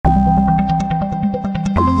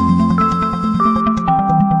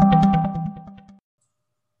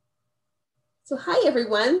Hi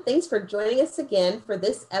everyone. Thanks for joining us again for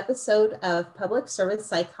this episode of Public Service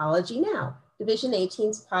Psychology Now, Division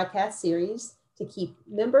 18's podcast series to keep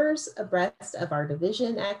members abreast of our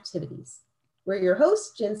division activities. We're your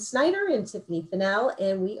hosts, Jen Snyder and Tiffany Fennell,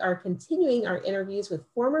 and we are continuing our interviews with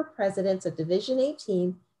former presidents of Division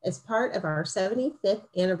 18 as part of our 75th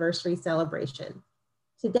anniversary celebration.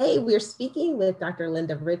 Today, we're speaking with Dr.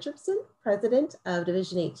 Linda Richardson, president of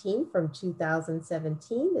Division 18 from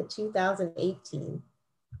 2017 to 2018.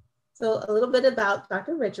 So a little bit about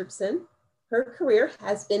Dr. Richardson. Her career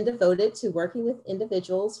has been devoted to working with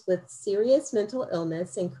individuals with serious mental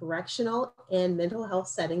illness in correctional and mental health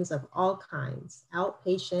settings of all kinds,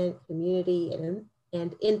 outpatient, community,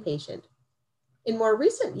 and inpatient. In more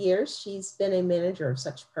recent years, she's been a manager of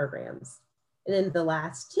such programs. And in the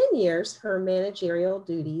last 10 years, her managerial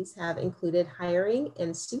duties have included hiring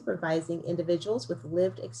and supervising individuals with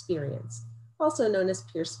lived experience, also known as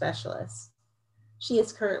peer specialists. She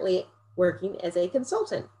is currently working as a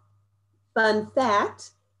consultant. Fun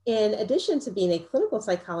fact, in addition to being a clinical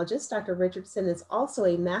psychologist, Dr. Richardson is also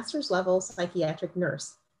a master's level psychiatric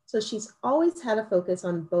nurse. So she's always had a focus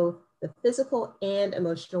on both the physical and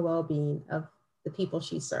emotional well-being of the people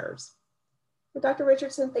she serves. Well, Dr.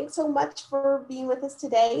 Richardson, thanks so much for being with us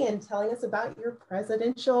today and telling us about your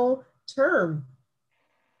presidential term.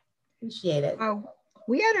 Appreciate it.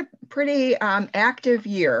 We had a pretty active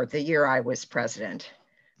year, the year I was president.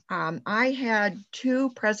 I had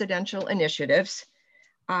two presidential initiatives.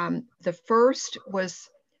 The first was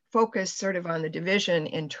focused sort of on the division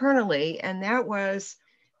internally, and that was,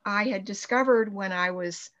 I had discovered when I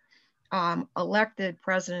was elected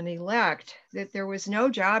president-elect that there was no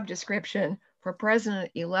job description for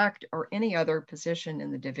president-elect or any other position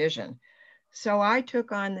in the division. So I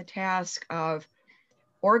took on the task of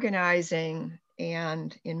organizing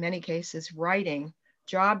and in many cases writing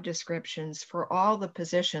job descriptions for all the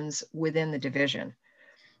positions within the division.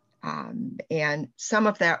 And some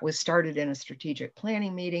of that was started in a strategic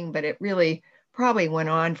planning meeting, but it really probably went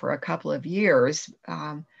on for a couple of years.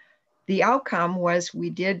 The outcome was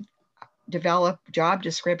we did develop job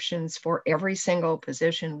descriptions for every single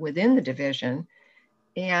position within the division.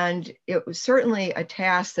 And it was certainly a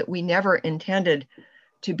task that we never intended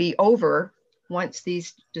to be over once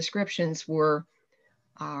these descriptions were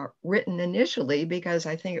written initially, because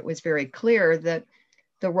I think it was very clear that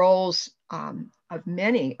the roles of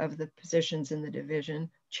many of the positions in the division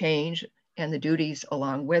change and the duties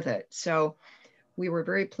along with it. So we were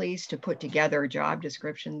very pleased to put together job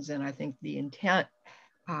descriptions, and I think the intent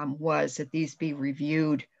was that these be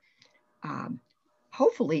reviewed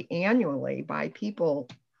hopefully annually by people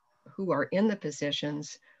who are in the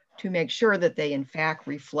positions to make sure that they in fact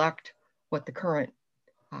reflect what the current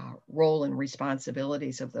role and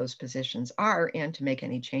responsibilities of those positions are, and to make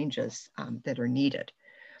any changes that are needed.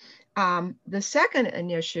 The second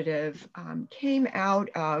initiative came out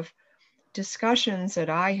of discussions that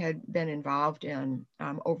I had been involved in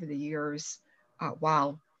over the years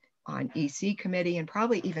while on EC committee, and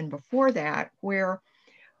probably even before that, where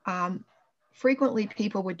frequently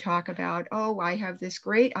people would talk about, oh, I have this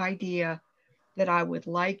great idea that I would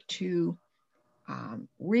like to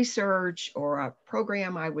research, or a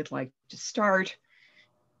program I would like to start,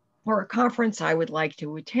 or a conference I would like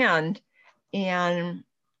to attend, and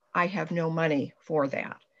I have no money for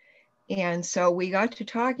that. And so we got to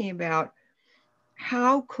talking about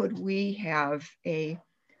how could we have a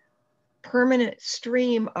permanent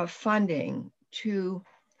stream of funding to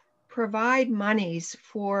provide monies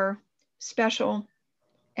for special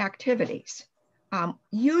activities.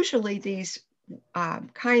 Usually these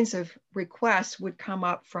kinds of requests would come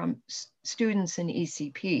up from students and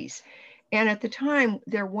ECPs. And at the time,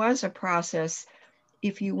 there was a process.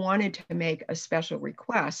 If you wanted to make a special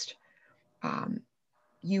request,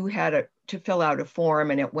 you had to fill out a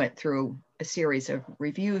form, and it went through a series of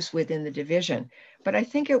reviews within the division. But I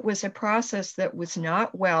think it was a process that was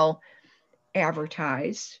not well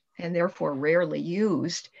advertised and therefore rarely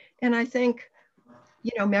used. And I think,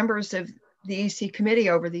 you know, members of the EC committee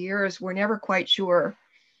over the years were never quite sure,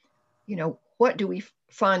 you know, what do we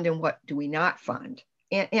fund and what do we not fund?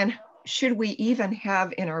 And should we even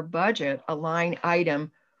have in our budget a line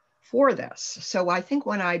item for this? So I think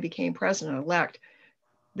when I became president-elect,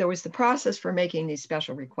 there was the process for making these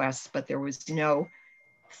special requests, but there was no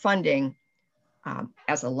funding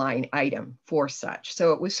as a line item for such.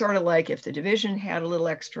 So it was sort of like if the division had a little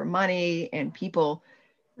extra money and people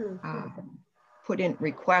put in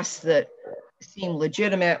requests that seemed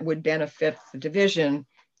legitimate, would benefit the division,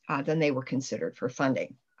 then they were considered for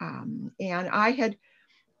funding. And I had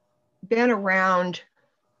been around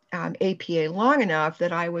APA long enough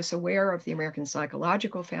that I was aware of the American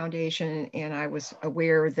Psychological Foundation, and I was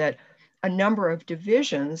aware that a number of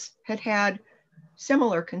divisions had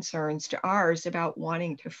similar concerns to ours about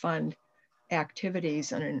wanting to fund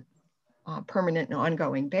activities on a permanent and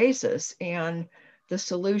ongoing basis. And the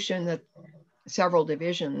solution that several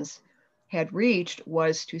divisions had reached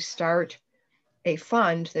was to start a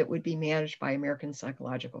fund that would be managed by American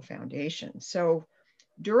Psychological Foundation. So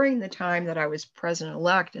during the time that I was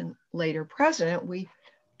president-elect and later president, we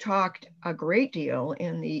talked a great deal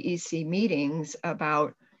in the EC meetings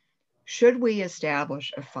about, should we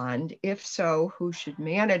establish a fund? If so, who should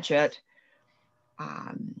manage it?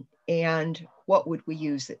 And what would we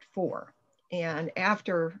use it for? And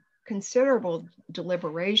after considerable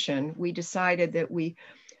deliberation, we decided that we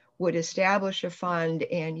would establish a fund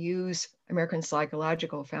and use American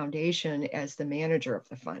Psychological Foundation as the manager of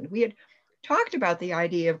the fund. We had talked about the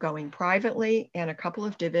idea of going privately, and a couple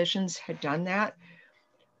of divisions had done that.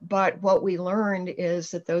 But what we learned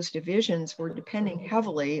is that those divisions were depending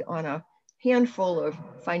heavily on a handful of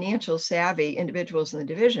financial savvy individuals in the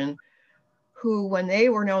division who, when they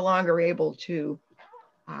were no longer able to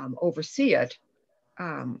oversee it,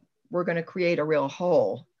 were going to create a real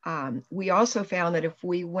hole. We also found that if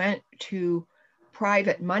we went to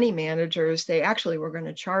private money managers, they actually were going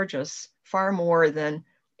to charge us far more than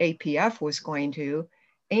APF was going to,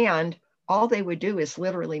 and all they would do is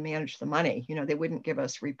literally manage the money. You know, they wouldn't give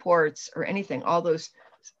us reports or anything. All those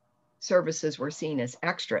services were seen as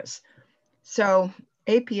extras. So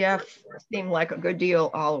APF seemed like a good deal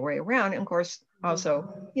all the way around. And of course,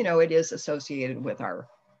 also, you know, it is associated with our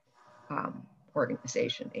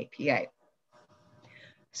organization, APA.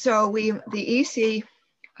 So the EC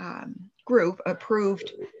group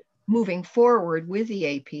approved moving forward with the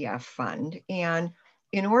APF fund. And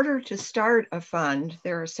in order to start a fund,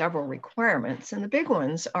 there are several requirements. And the big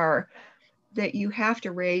ones are that you have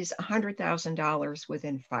to raise $100,000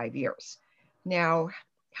 within 5 years. Now,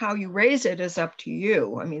 how you raise it is up to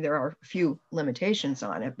you. I mean, there are a few limitations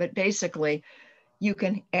on it, but basically you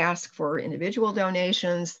can ask for individual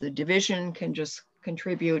donations. The division can just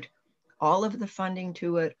contribute all of the funding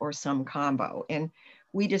to it or some combo. And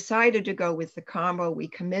we decided to go with the combo. We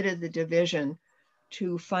committed the division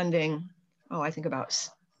to funding, I think about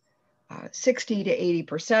 60 to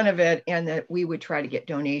 80% of it, and that we would try to get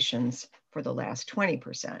donations for the last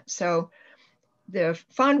 20%. So the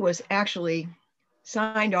fund was actually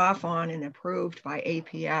signed off on and approved by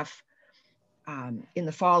APF in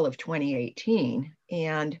the fall of 2018.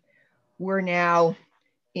 And we're now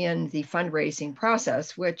in the fundraising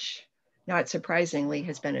process, which not surprisingly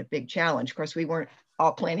has been a big challenge. Of course, we weren't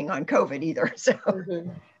all planning on COVID either. So,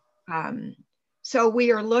 so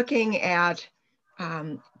we are looking at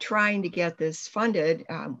trying to get this funded.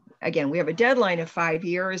 Again, we have a deadline of 5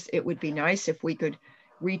 years. It would be nice if we could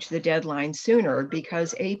reach the deadline sooner,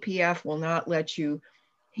 because APF will not let you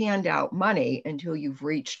hand out money until you've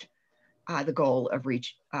reached the goal of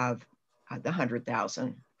the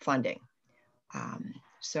 100,000 funding.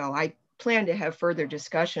 So I plan to have further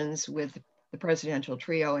discussions with the presidential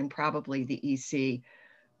trio and probably the EC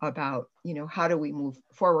about, you know, how do we move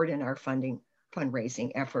forward in our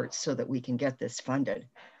fundraising efforts so that we can get this funded.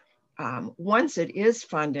 Once it is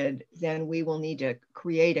funded, then we will need to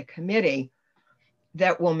create a committee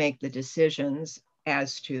that will make the decisions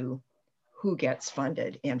as to who gets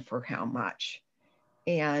funded and for how much.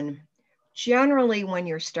 And generally, when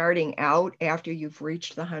you're starting out after you've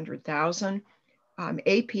reached the 100,000,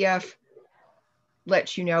 APF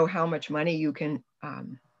lets you know how much money you can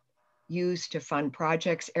use to fund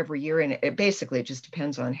projects every year. And it basically just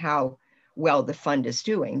depends on how well the fund is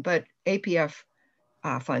doing. But APF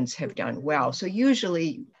funds have done well. So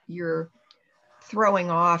usually you're throwing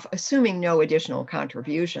off, assuming no additional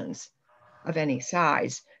contributions of any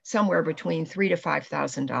size, somewhere between $3,000 to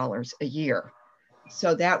 $5,000 a year.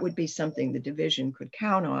 So that would be something the division could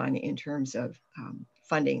count on in terms of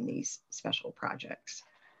funding these special projects.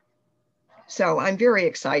 So I'm very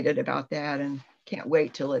excited about that and can't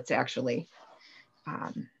wait till it's actually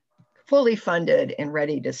fully funded and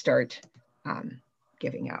ready to start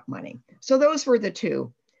giving out money. So those were the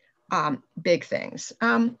two big things.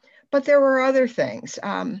 But there were other things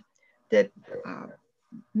that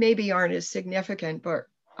maybe aren't as significant, but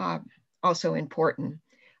also important.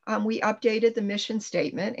 We updated the mission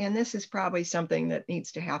statement, and this is probably something that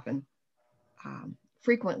needs to happen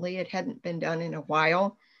frequently. It hadn't been done in a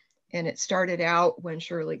while, and it started out when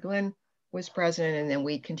Shirley Glenn was president, and then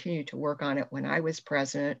we continued to work on it when I was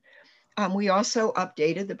president. We also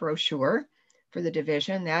updated the brochure for the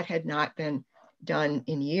division. That had not been done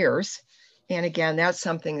in years. And again, that's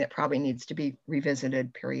something that probably needs to be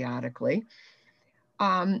revisited periodically.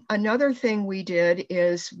 Another thing we did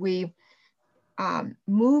is we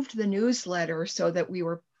moved the newsletter so that we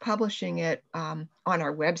were publishing it on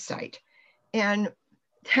our website. And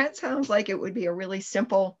that sounds like it would be a really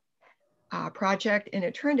simple project, and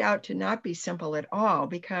it turned out to not be simple at all,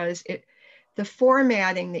 because the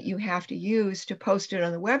formatting that you have to use to post it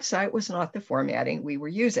on the website was not the formatting we were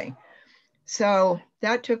using. So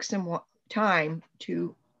that took some time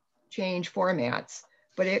to change formats,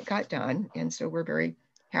 but it got done. And so we're very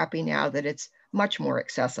happy now that it's much more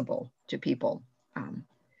accessible to people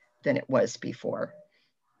than it was before.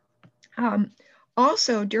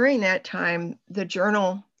 Also, during that time, the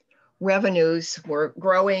journal revenues were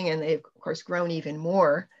growing, and they've, of course, grown even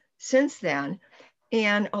more since then.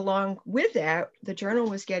 And along with that, the journal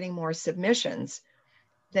was getting more submissions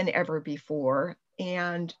than ever before.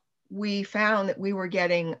 And we found that we were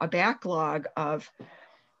getting a backlog of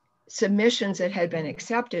submissions that had been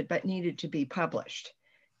accepted but needed to be published.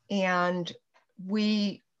 And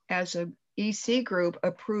we, as a EC group,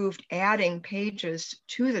 approved adding pages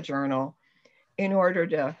to the journal in order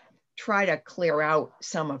to try to clear out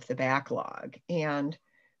some of the backlog. And,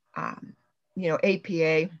 you know,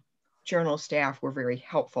 APA journal staff were very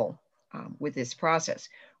helpful with this process.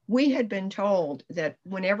 We had been told that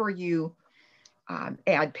whenever you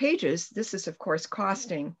add pages, this is, of course,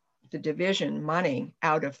 costing the division money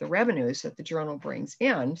out of the revenues that the journal brings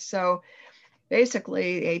in. So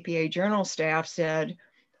basically, the APA journal staff said,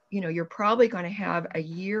 you know, you're probably going to have a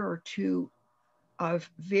year or two of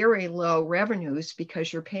very low revenues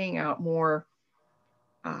because you're paying out more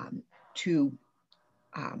to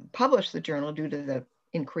publish the journal due to the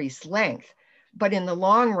increased length. But in the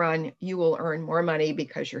long run, you will earn more money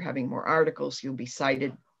because you're having more articles, you'll be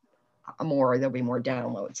cited more, there'll be more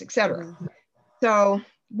downloads, et cetera. Mm-hmm. So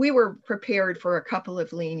we were prepared for a couple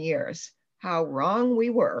of lean years. How wrong we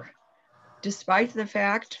were. Despite the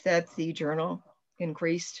fact that the journal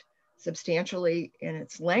increased substantially in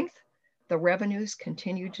its length, the revenues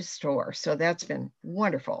continued to soar. So that's been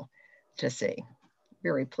wonderful to see.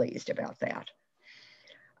 Very pleased about that.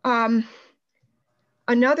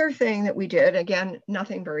 Another thing that we did, again,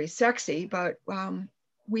 nothing very sexy, but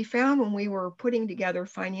we found when we were putting together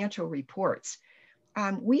financial reports,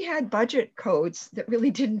 we had budget codes that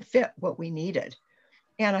really didn't fit what we needed.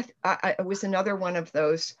 And it was another one of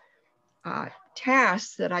those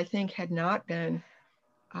tasks that I think had not been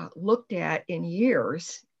looked at in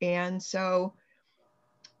years. And so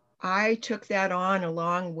I took that on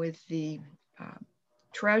along with the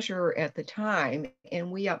treasurer at the time,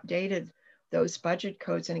 and we updated those budget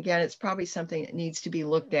codes. And again, it's probably something that needs to be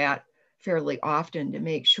looked at fairly often to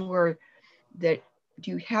make sure that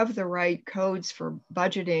you have the right codes for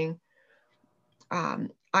budgeting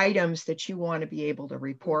items that you want to be able to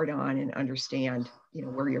report on and understand, you know,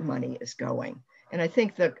 where your money is going. And I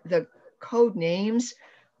think the code names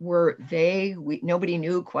were vague. Nobody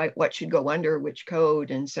knew quite what should go under which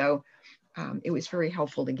code. And so it was very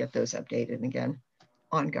helpful to get those updated. And again,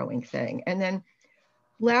 ongoing thing. And then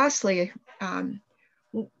lastly,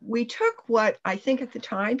 we took what I think at the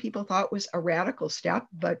time people thought was a radical step,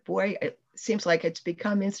 but boy, it seems like it's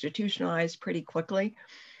become institutionalized pretty quickly.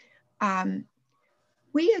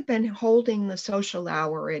 We had been holding the social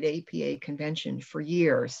hour at APA convention for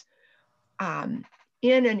years in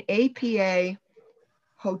an APA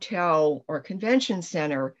hotel or convention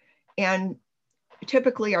center. And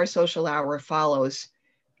typically our social hour follows,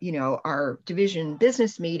 you know, our division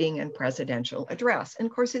business meeting and presidential address. And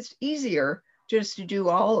of course, it's easier just to do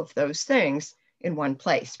all of those things in one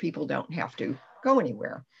place. People don't have to go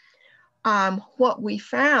anywhere. What we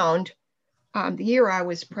found the year I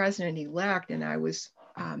was president-elect and I was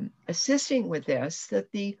assisting with this,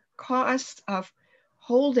 that the cost of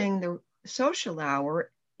holding the social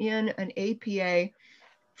hour in an APA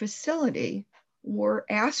facility were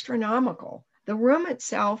astronomical. The room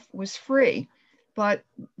itself was free, but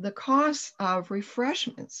the cost of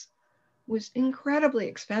refreshments was incredibly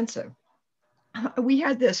expensive. We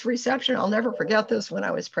had this reception, I'll never forget this, when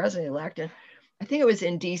I was president-elect, and I think it was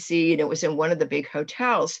in DC, and it was in one of the big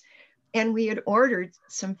hotels, and we had ordered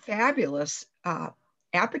some fabulous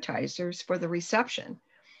appetizers for the reception.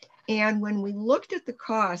 And when we looked at the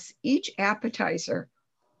costs, each appetizer,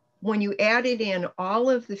 when you added in all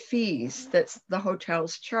of the fees that the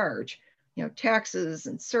hotels charge, you know, taxes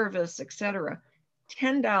and service, et cetera,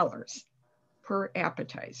 $10 per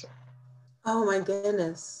appetizer. Oh my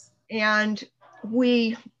goodness. And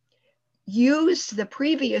we used the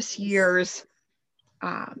previous year's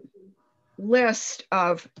list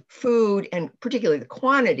of food and particularly the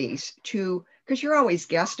quantities to because you're always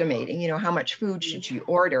guesstimating, you know, how much food should you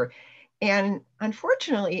order. And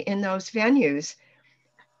unfortunately, in those venues,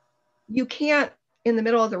 you can't, in the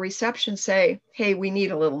middle of the reception, say, hey, we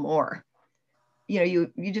need a little more. You know,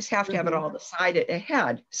 you just have to have it all decided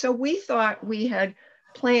ahead. So we thought we had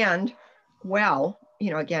planned well,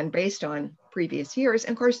 you know, again, based on previous years.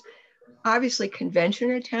 And of course, obviously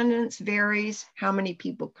convention attendance varies, how many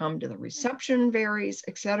people come to the reception varies,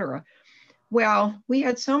 et cetera. Well, we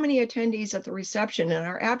had so many attendees at the reception and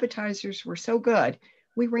our appetizers were so good,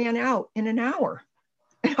 we ran out in an hour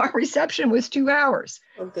and our reception was 2 hours.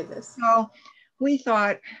 Oh, goodness. So we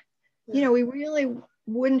thought, you know, we really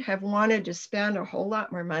wouldn't have wanted to spend a whole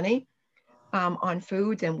lot more money on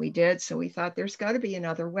food than we did. So we thought there's got to be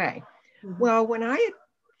another way. Well, when I had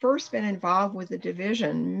first been involved with the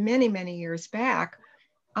division many, many years back,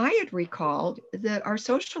 I had recalled that our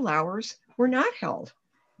social hours were not held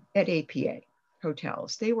at APA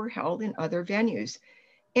hotels. They were held in other venues.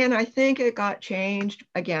 And I think it got changed,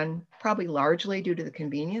 again, probably largely due to the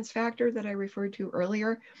convenience factor that I referred to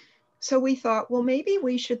earlier. So we thought, well, maybe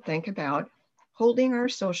we should think about holding our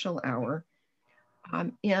social hour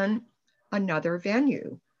in another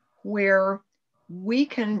venue where we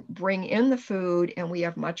can bring in the food and we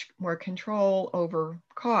have much more control over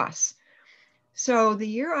costs. So the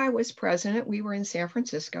year I was president, we were in San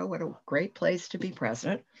Francisco. What a great place to be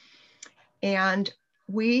president. And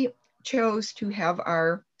we chose to have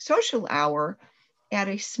our social hour at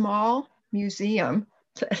a small museum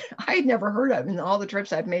that I had never heard of in all the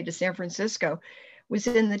trips I've made to San Francisco. Was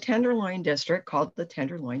in the Tenderloin district called the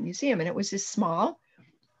Tenderloin Museum. And it was this small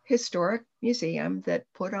historic museum that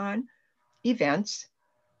put on events,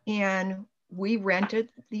 and we rented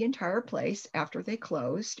the entire place after they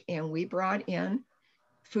closed, and we brought in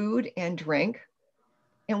food and drink,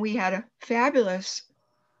 and we had a fabulous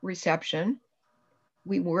reception.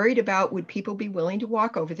 We worried about, would people be willing to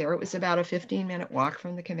walk over there? It was about a 15-minute walk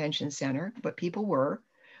from the convention center, but people were,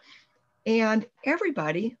 and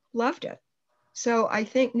everybody loved it. So I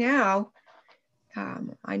think now,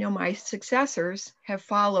 I know my successors have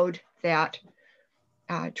followed that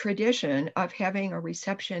tradition of having a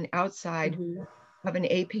reception outside of an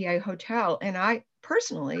APA hotel. And I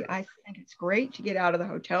personally, I think it's great to get out of the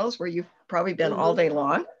hotels where you've probably been all day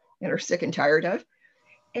long and are sick and tired of.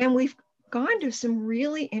 And we've gone to some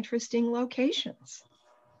really interesting locations.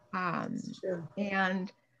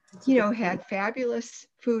 And, you know, had fabulous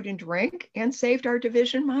food and drink and saved our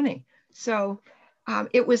division money. So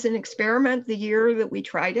it was an experiment the year that we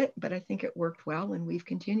tried it, but I think it worked well and we've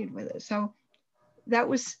continued with it. So that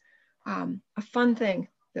was a fun thing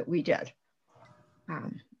that we did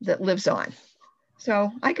that lives on.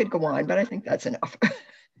 So I could go on, but I think that's enough.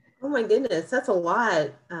 Oh my goodness, that's a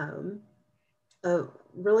lot of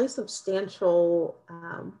really substantial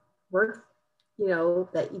work, you know,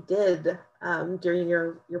 that you did during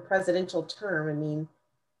your presidential term. I mean,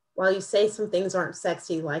 while you say some things aren't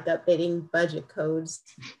sexy, like updating budget codes,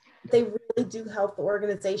 they really do help the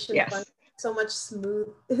organization fund so much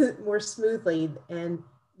more smoothly. And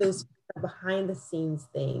those behind the scenes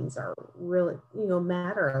things are really, you know,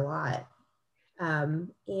 matter a lot.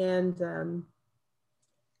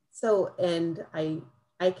 So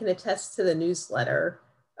I can attest to the newsletter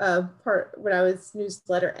part. When I was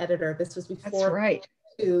newsletter editor, this was before That's right.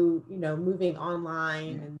 to, you know, moving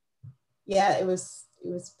online. And yeah, it was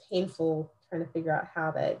painful trying to figure out how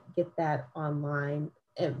to get that online.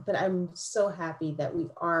 But I'm so happy that we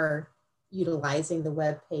are utilizing the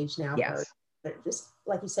web page now. Yes. For just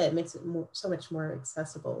like you said, it makes it so much more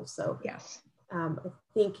accessible. So yes, I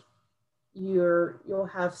think you'll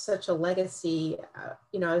have such a legacy.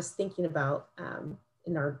 You know, I was thinking about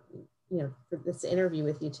in our, you know, for this interview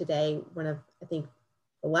with you today, one of, I think,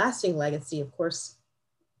 the lasting legacy, of course,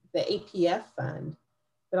 the APF fund,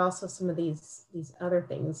 but also some of these other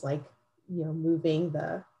things like, you know, moving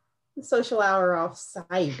the social hour off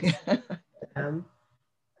site,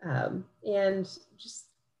 and just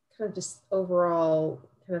kind of just overall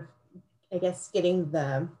kind of, I guess, getting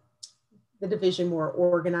the division more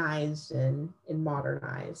organized and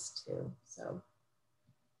modernized too. So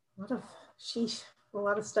a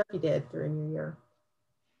lot of stuff you did during your year.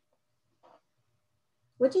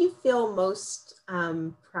 What do you feel most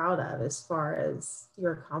proud of as far as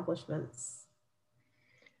your accomplishments?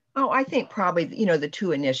 Oh, I think probably, you know, the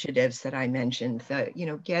two initiatives that I mentioned, the, you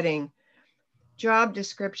know, getting job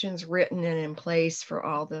descriptions written and in place for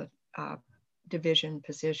all the division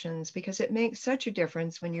positions, because it makes such a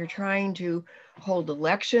difference when you're trying to hold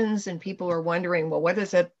elections and people are wondering, well, what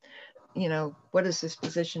is it, you know, what does this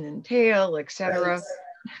position entail, et cetera.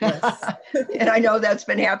 Right. Yes. And I know that's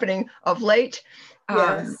been happening of late.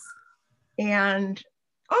 Yes. and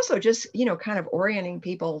also just, kind of orienting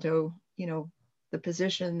people to, the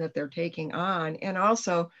position that they're taking on, and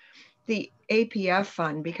also the APF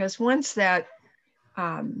fund, because once that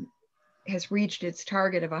has reached its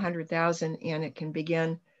target of 100,000 and it can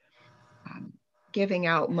begin giving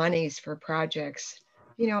out monies for projects,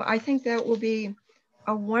 I think that will be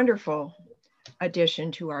a wonderful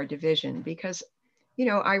addition to our division, because,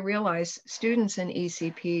 I realize students and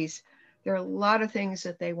ECPs, there are a lot of things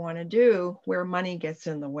that they want to do where money gets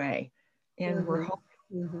in the way. And we're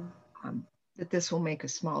hoping that this will make a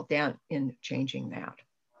small dent in changing that.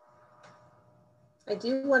 I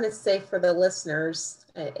do want to say for the listeners,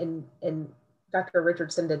 and Dr.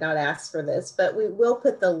 Richardson did not ask for this, but we will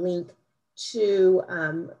put the link to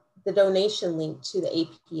the donation link to the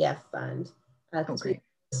APF fund, because we're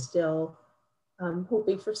still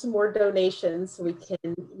hoping for some more donations so we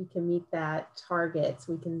can meet that target,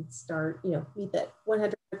 so we can start, meet that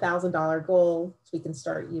 $100,000 goal, so we can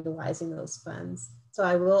start utilizing those funds. So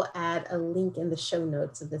I will add a link in the show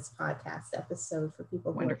notes of this podcast episode for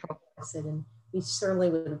people who are interested, and we certainly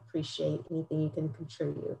would appreciate anything you can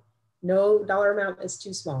contribute. No dollar amount is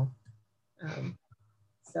too small.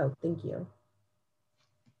 So thank you.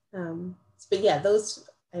 But yeah, those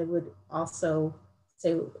I would also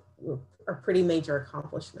say are pretty major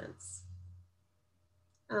accomplishments.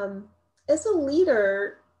 As a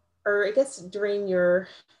leader, or I guess during your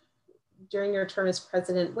term as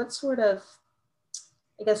president, what sort of,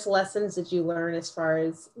 I guess, lessons did you learn as far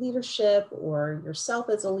as leadership or yourself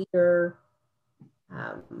as a leader?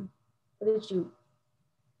 What did you,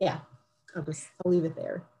 I'll leave it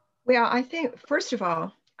there. Well, I think, first of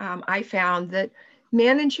all, I found that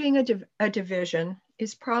managing a division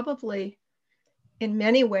is probably in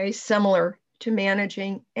many ways similar to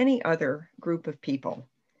managing any other group of people.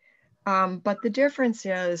 But the difference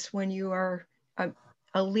is when you are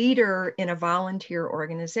a leader in a volunteer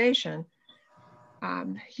organization,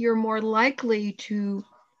 you're more likely to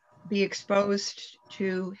be exposed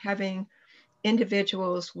to having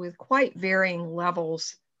individuals with quite varying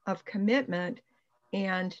levels of commitment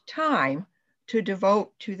and time to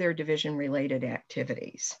devote to their division-related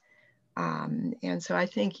activities. And so I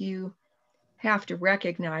think you have to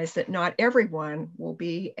recognize that not everyone will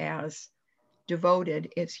be as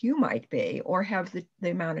devoted as you might be, or have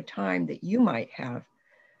the amount of time that you might have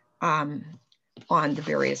on the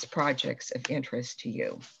various projects of interest to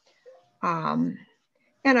you. And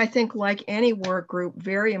I think, like any work group,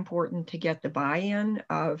 very important to get the buy-in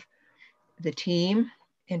of the team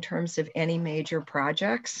in terms of any major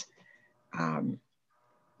projects.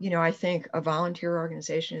 I think a volunteer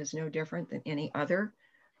organization is no different than any other.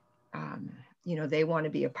 They want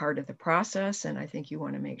to be a part of the process, and I think you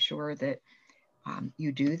want to make sure that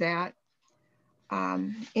you do that.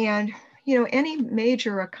 Any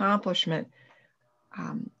major accomplishment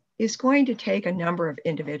is going to take a number of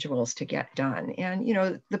individuals to get done. And,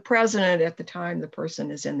 the president at the time the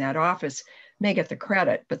person is in that office may get the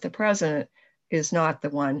credit, but the president is not the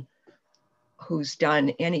one who's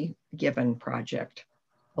done any given project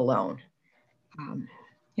alone.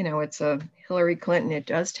 It's a Hillary Clinton, it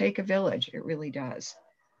does take a village, it really does.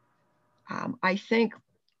 I think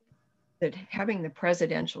that having the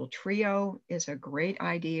presidential trio is a great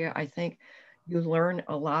idea. I think you learn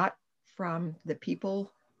a lot from the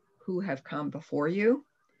people who have come before you.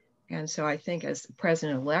 And so I think as the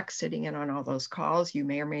president-elect sitting in on all those calls, you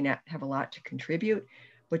may or may not have a lot to contribute,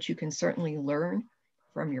 but you can certainly learn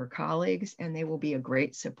from your colleagues, and they will be a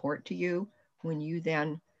great support to you when you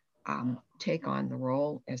then take on the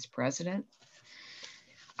role as president.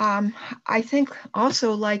 I think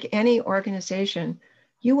also, like any organization,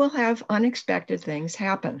 you will have unexpected things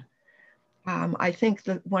happen. I think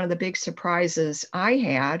that one of the big surprises I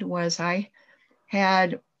had was I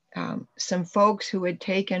had some folks who had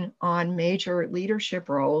taken on major leadership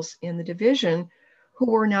roles in the division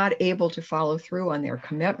who were not able to follow through on their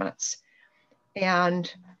commitments.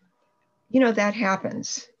 And, that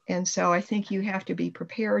happens. And so I think you have to be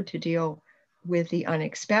prepared to deal with the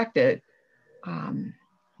unexpected,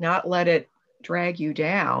 not let it drag you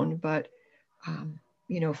down, but,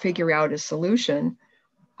 figure out a solution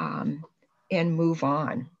and move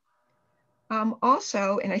on.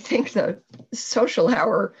 Also, and I think the social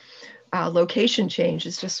hour location change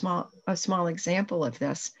is just a small example of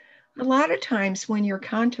this. A lot of times when you're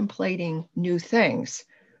contemplating new things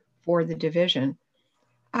for the division,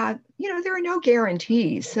 there are no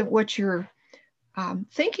guarantees that what you're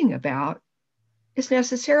thinking about is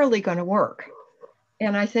necessarily going to work.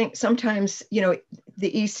 And I think sometimes, the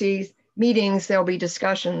EC meetings, there'll be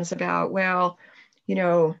discussions about, well,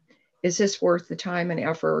 is this worth the time and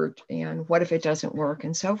effort? And what if it doesn't work,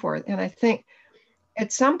 and so forth? And I think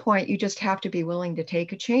at some point you just have to be willing to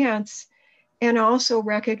take a chance and also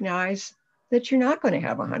recognize that you're not going to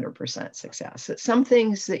have 100% success. That some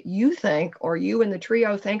things that you think, or you and the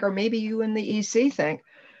trio think, or maybe you and the EC think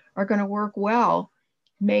are going to work well,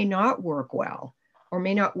 may not work well, or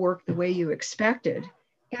may not work the way you expected.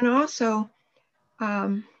 And also,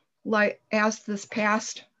 like as this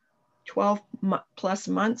past 12 plus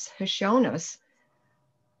months has shown us,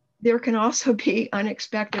 there can also be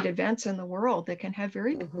unexpected events in the world that can have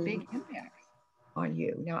very big impacts on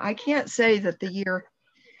you. Now, I can't say that the year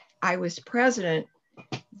I was president,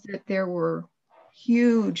 that there were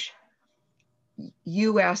huge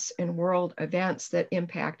US and world events that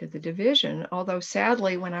impacted the division. Although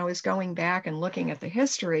sadly, when I was going back and looking at the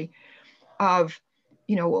history of,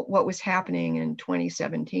 what was happening in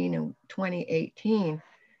 2017 and 2018,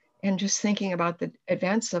 and just thinking about the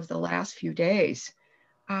events of the last few days,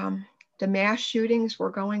 the mass shootings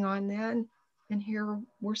were going on then, and here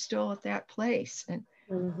we're still at that place. And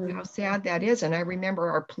how sad that is. And I remember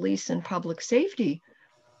our police and public safety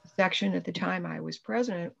section at the time I was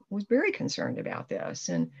president was very concerned about this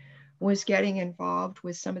and was getting involved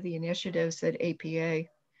with some of the initiatives that APA,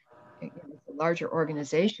 the larger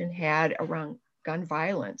organization, had around gun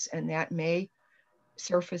violence. And that may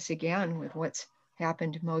surface again with what's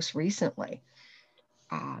happened most recently.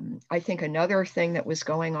 I think another thing that was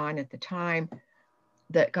going on at the time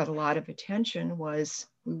that got a lot of attention was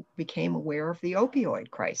we became aware of the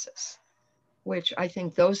opioid crisis, which I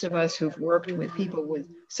think those of us who've worked with people with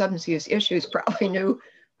substance use issues probably knew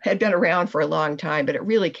had been around for a long time, but it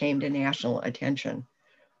really came to national attention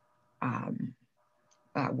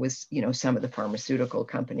with, some of the pharmaceutical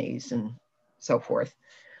companies and so forth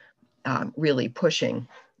really pushing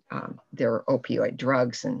their opioid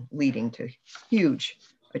drugs and leading to huge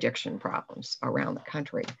addiction problems around the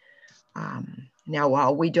country. Now,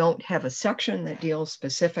 while we don't have a section that deals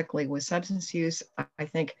specifically with substance use, I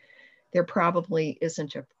think there probably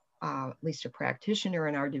isn't at least a practitioner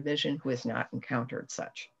in our division who has not encountered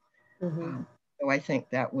such. So I think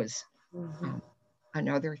that was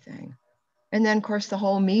another thing. And then, of course, the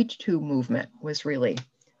whole Me Too movement was really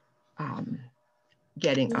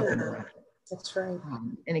getting up and running. That's right.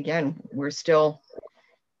 And again, we're still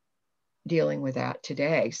dealing with that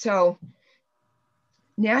today. So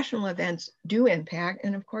national events do impact.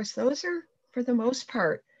 And of course, those are, for the most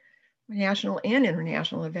part, national and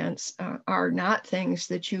international events are not things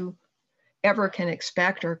that you ever can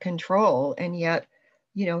expect or control, and yet,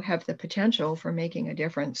 have the potential for making a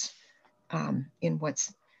difference in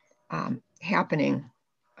what's happening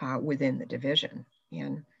within the division.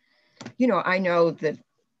 And, I know that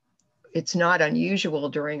it's not unusual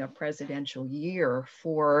during a presidential year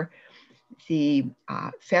for the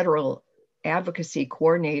federal advocacy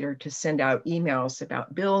coordinator to send out emails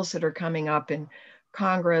about bills that are coming up in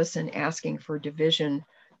Congress and asking for division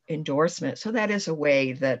endorsement. So that is a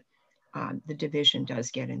way that the division does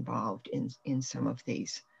get involved in some of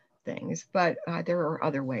these things, but there are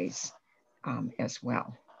other ways as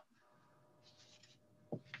well.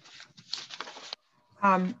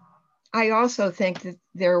 I also think that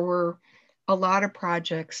there were a lot of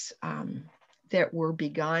projects that were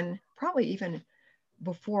begun, probably even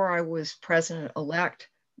before I was president-elect,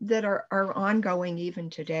 that are ongoing even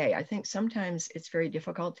today. I think sometimes it's very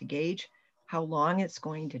difficult to gauge how long it's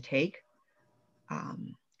going to take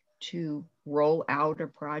to roll out a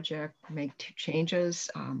project, make changes.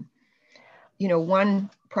 One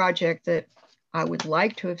project that I would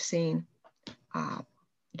like to have seen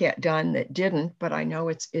get done that didn't, but I know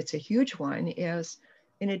it's a huge one, is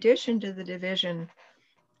in addition to the division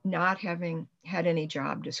not having had any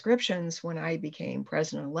job descriptions when I became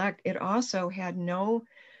president-elect, it also had no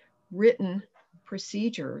written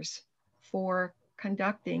procedures for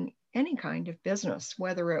conducting any kind of business,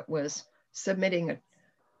 whether it was submitting an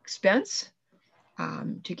expense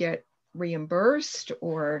to get reimbursed,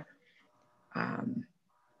 or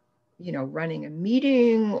running a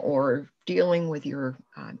meeting, or dealing with your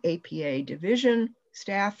APA division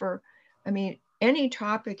staffer. I mean, any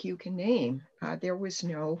topic you can name, there was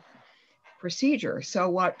no procedure. So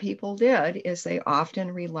what people did is they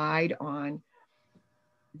often relied on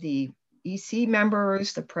the EC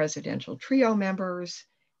members, the presidential trio members,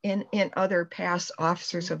 and other past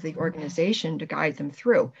officers of the organization to guide them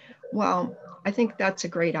through. Well, I think that's a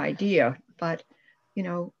great idea, but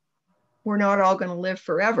we're not all going to live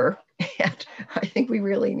forever. And I think we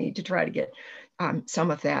really need to try to get some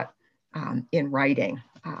of that in writing.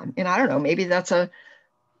 And I don't know, maybe that's a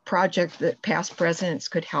project that past presidents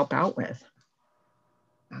could help out with.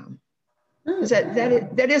 Because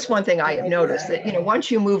that is one thing I have noticed, that, you know, once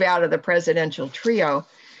you move out of the presidential trio,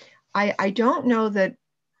 I don't know that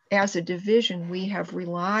as a division, we have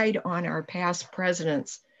relied on our past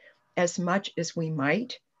presidents as much as we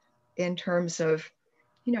might, in terms of,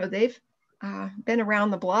 you know, they've been around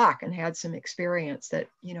the block and had some experience that,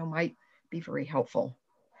 you know, might be very helpful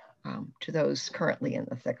to those currently in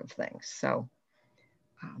the thick of things. So,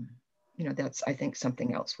 you know, that's, I think,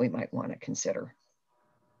 something else we might want to consider.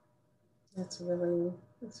 That's a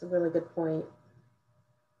really good point.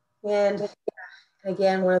 And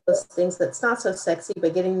again, one of those things that's not so sexy,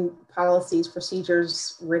 but getting policies,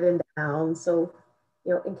 procedures written down. So,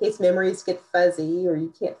 you know, in case memories get fuzzy or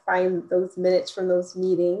you can't find those minutes from those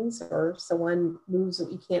meetings, or someone moves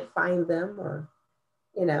that you can't find them, or,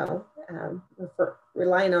 you know, for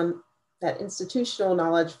relying on that institutional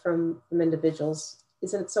knowledge from individuals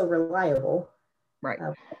isn't so reliable. Right.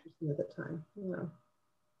 At the time, you know.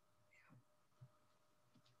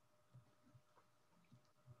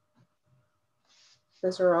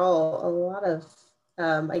 Those are all a lot of,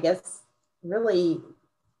 I guess,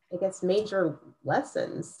 major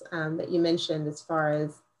lessons that you mentioned, as far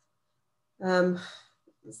as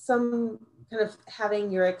some kind of having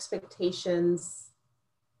your expectations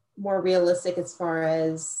more realistic, as far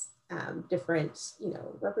as different, you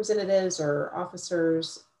know, representatives or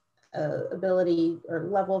officers' ability or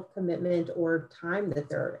level of commitment or time that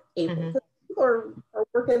they're able. Mm-hmm. People are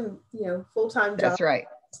working, you know, full-time jobs. That's right.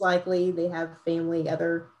 Likely they have family,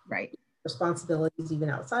 other right responsibilities even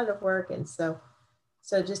outside of work, and so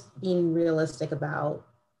just being realistic about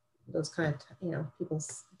those kind of, you know,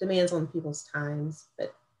 people's demands on people's times.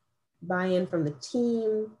 But buy-in from the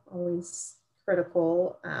team, always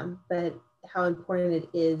critical, but how important it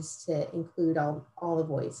is to include all the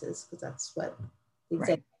voices, because that's what the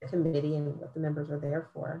executive committee and what the members are there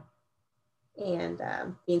for. And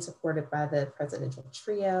being supported by the presidential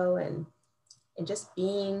trio, and just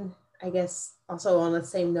being, I guess, also on the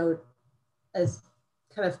same note as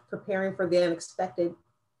kind of preparing for the unexpected,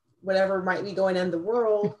 whatever might be going on in the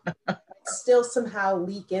world, still somehow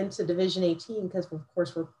leak into Division 18, because of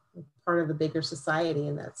course we're part of the bigger society,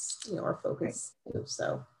 and that's, you know, our focus too.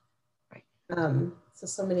 So,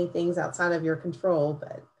 so many things outside of your control,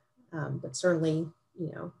 but certainly,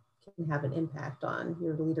 you know, can have an impact on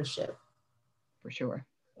your leadership. For sure.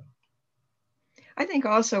 I think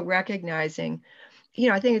also recognizing, you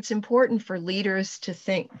know, I think it's important for leaders to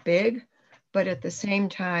think big, but at the same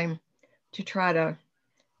time to try to,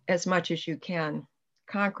 as much as you can,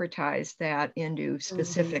 concretize that into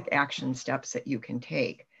specific action steps that you can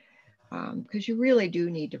take. Because you really do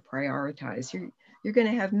need to prioritize. You're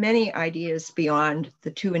going to have many ideas beyond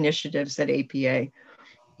the 2 initiatives that APA,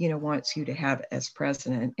 you know, wants you to have as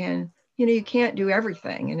president. And, you know, you can't do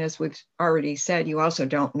everything. And as we've already said, you also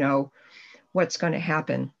don't know what's going to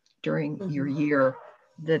happen during your year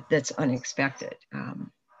that's unexpected.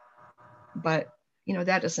 But, you know,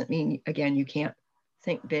 that doesn't mean, again, you can't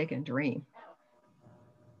think big and dream.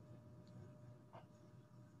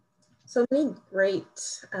 So many great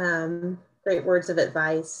words of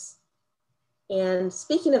advice. And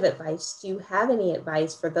speaking of advice, do you have any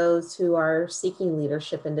advice for those who are seeking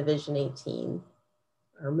leadership in Division 18,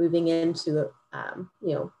 or moving into,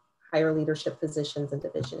 you know, higher leadership positions in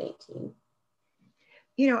Division 18?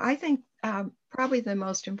 You know, I think probably the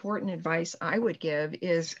most important advice I would give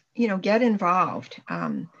is, you know, get involved.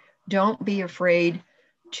 Don't be afraid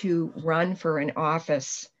to run for an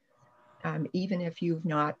office, even if you've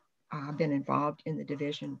not been involved in the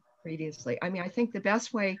division previously. I mean, I think the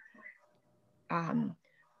best way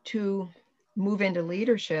to move into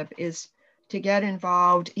leadership is to get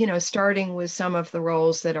involved, you know, starting with some of the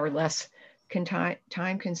roles that are less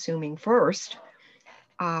time consuming first.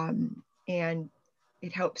 And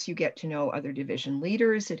it helps you get to know other division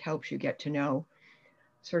leaders. It helps you get to know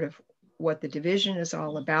sort of what the division is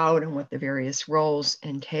all about and what the various roles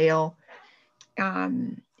entail.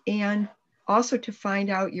 And also to find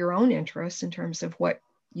out your own interests in terms of what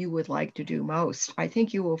you would like to do most. I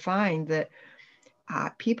think you will find that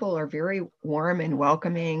people are very warm and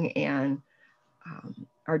welcoming, and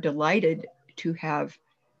are delighted to have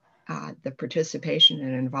the participation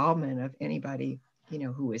and involvement of anybody, you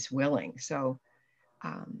know, who is willing. So,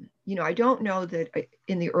 you know, I don't know that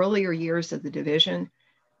in the earlier years of the division,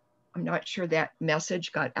 I'm not sure that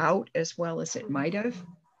message got out as well as it might have.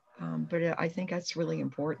 But I think that's really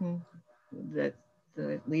important that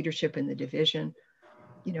the leadership in the division,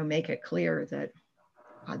 you know, make it clear that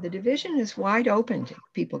the division is wide open to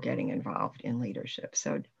people getting involved in leadership.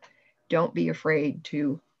 So don't be afraid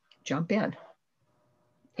to jump in.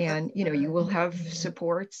 And, you know, you will have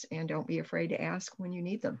supports, and don't be afraid to ask when you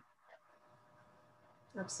need them.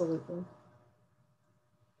 Absolutely.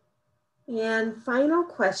 And final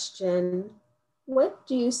question, what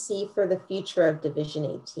do you see for the future of Division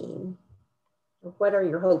 18? What are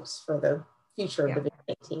your hopes for the future of Division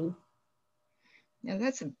 18? Now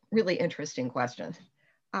that's a really interesting question.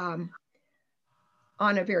 On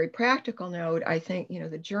a very practical note, I think,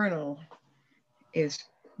 the journal is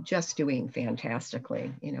just doing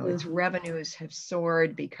fantastically. Its revenues have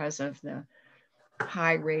soared because of the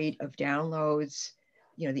high rate of downloads.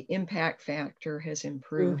 The impact factor has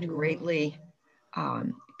improved greatly.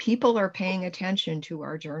 People are paying attention to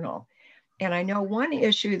our journal. And I know one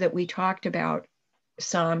issue that we talked about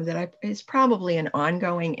some that is probably an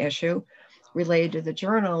ongoing issue related to the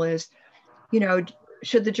journal is,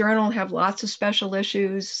 should the journal have lots of special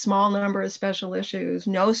issues, small number of special issues,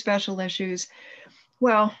 no special issues?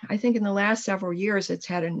 Well, I think in the last several years, it's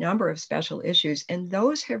had a number of special issues, and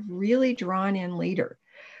those have really drawn in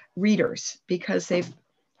readers because they've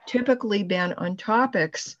typically been on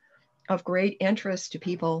topics of great interest to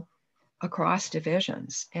people across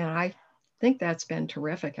divisions. And I think that's been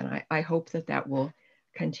terrific, and I hope that that will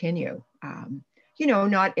continue.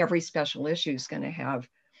 Not every special issue is going to have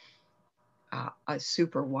a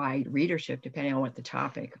super wide readership depending on what the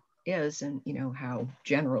topic is and how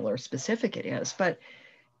general or specific it is, but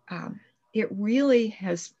it really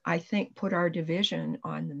has, I think, put our division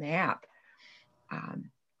on the map,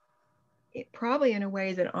 probably in a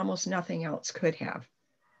way that almost nothing else could have,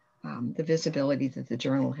 the visibility that the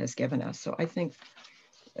journal has given us. So I think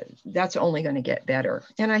that's only going to get better.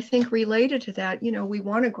 And I think related to that, we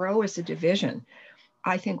want to grow as a division.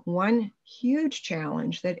 I think one huge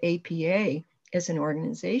challenge that APA as an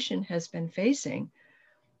organization has been facing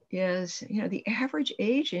is, the average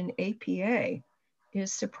age in APA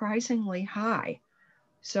is surprisingly high.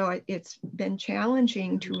 So it's been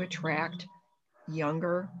challenging to attract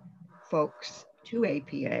younger folks to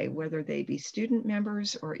APA, whether they be student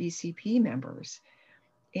members or ECP members.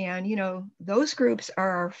 And, those groups are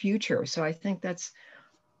our future. So I think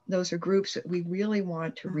those are groups that we really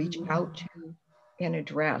want to reach out to and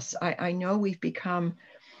address. I know we've become,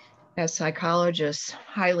 as psychologists,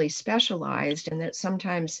 highly specialized, and that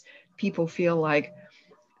sometimes people feel like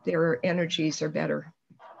their energies are better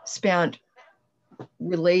spent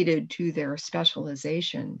related to their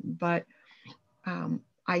specialization. But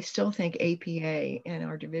I still think APA and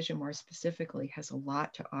our division more specifically has a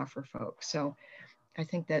lot to offer folks. So I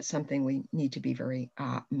think that's something we need to be very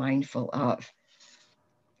mindful of.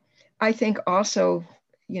 I think also,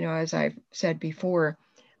 as I've said before,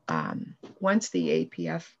 once the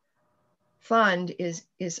APF fund is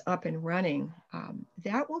up and running,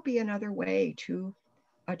 that will be another way to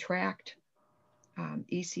attract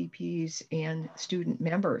ECPs and student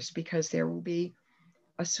members, because there will be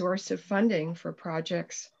a source of funding for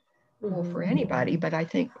projects, well, for anybody, but I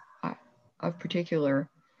think of particular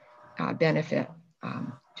benefit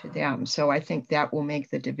to them. So I think that will make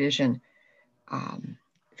the division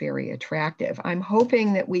very attractive. I'm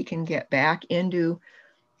hoping that we can get back into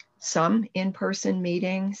some in-person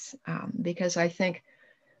meetings, because I think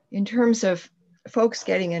in terms of folks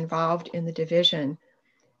getting involved in the division,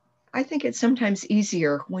 I think it's sometimes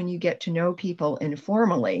easier when you get to know people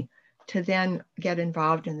informally to then get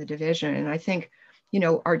involved in the division. And I think,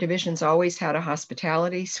 our division's always had a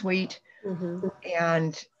hospitality suite.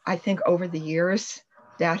 And I think over the years,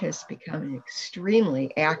 that has become an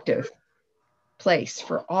extremely active place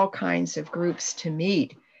for all kinds of groups to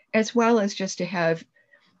meet, as well as just to have,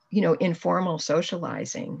 informal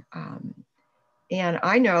socializing. And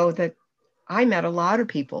I know that I met a lot of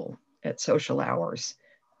people at social hours,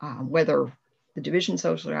 whether the division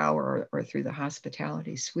social hour or through the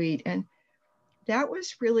hospitality suite. And that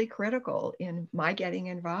was really critical in my getting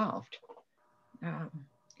involved.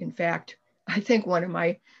 In fact, I think one of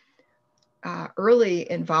my early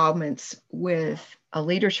involvements with a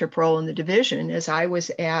leadership role in the division is I was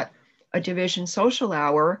at a division social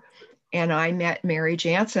hour and I met Mary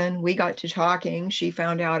Jansen. We got to talking. She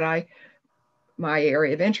found out my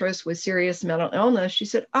area of interest was serious mental illness. She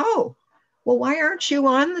said, "Oh, well, why aren't you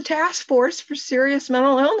on the task force for serious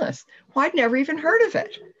mental illness?" Well, I'd never even heard of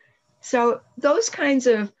it. So those kinds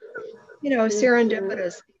of,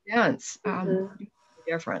 serendipitous events make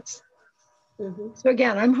a difference. So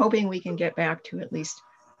again, I'm hoping we can get back to at least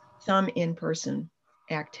some in-person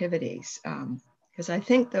activities, because I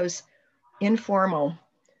think those informal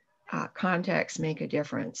contacts make a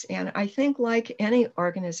difference. And I think, like any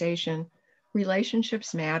organization,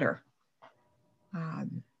 relationships matter.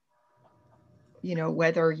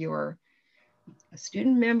 Whether you're a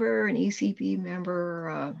student member, an ECP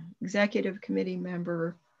member, executive committee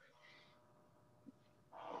member,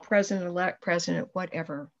 president-elect, president,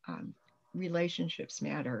 whatever, relationships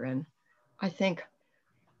matter. And I think,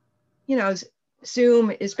 you know,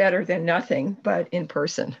 Zoom is better than nothing, but in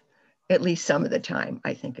person, at least some of the time,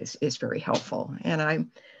 I think is very helpful. And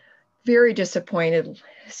I'm very disappointed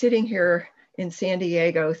sitting here in San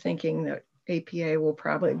Diego thinking that APA will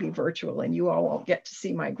probably be virtual and you all won't get to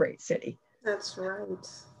see my great city. That's right.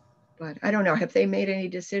 But I don't know, have they made any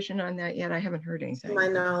decision on that yet? I haven't heard anything. To my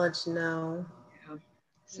knowledge, no. Yeah.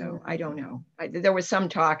 So I don't know. There was some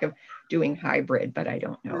talk of doing hybrid, but I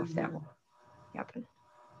don't know if that will happen.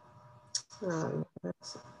 So,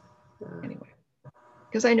 anyway,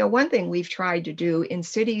 because I know one thing we've tried to do in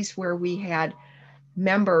cities where we had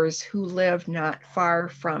members who live not far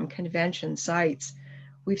from convention sites,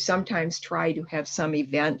 we've sometimes tried to have some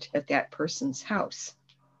event at that person's house.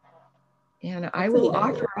 And I will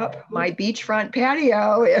offer up my beachfront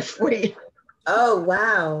patio if we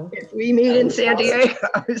if we meet in San Diego.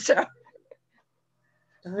 So,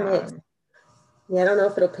 darn it. Yeah, I don't know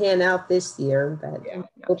if it'll pan out this year, but yeah,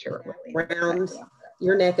 not sure around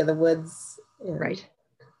your neck of the woods right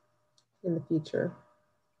in the future.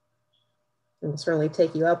 And we'll certainly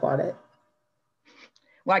take you up on it.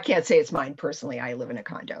 Well, I can't say it's mine personally. I live in a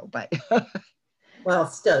condo, but well,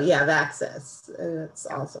 still, you have access. It's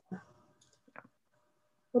awesome.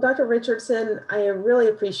 Well, Dr. Richardson, I really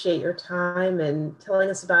appreciate your time and telling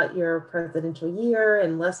us about your presidential year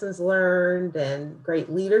and lessons learned and great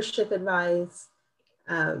leadership advice.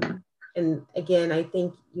 And again, I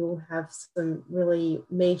think you'll have some really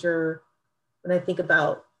major, when I think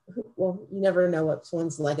about, well, you never know what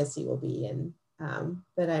someone's legacy will be. And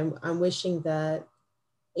but I'm wishing that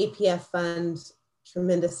APF Fund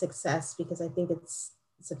tremendous success, because I think it's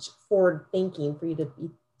such forward thinking for you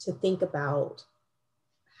to think about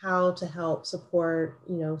how to help support,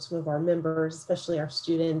 you know, some of our members, especially our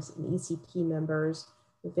students and ECP members,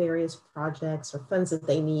 with various projects or funds that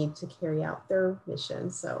they need to carry out their mission.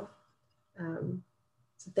 So,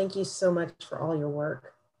 so thank you so much for all your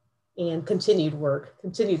work and continued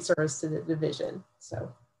service to the division.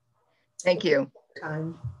 So thank you.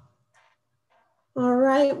 All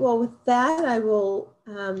right, well, with that, I will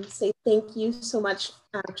say thank you so much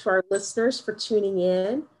to our listeners for tuning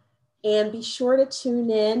in. And be sure to tune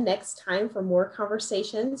in next time for more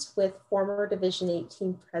conversations with former Division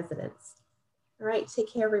 18 presidents. All right,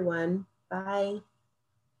 take care, everyone. Bye.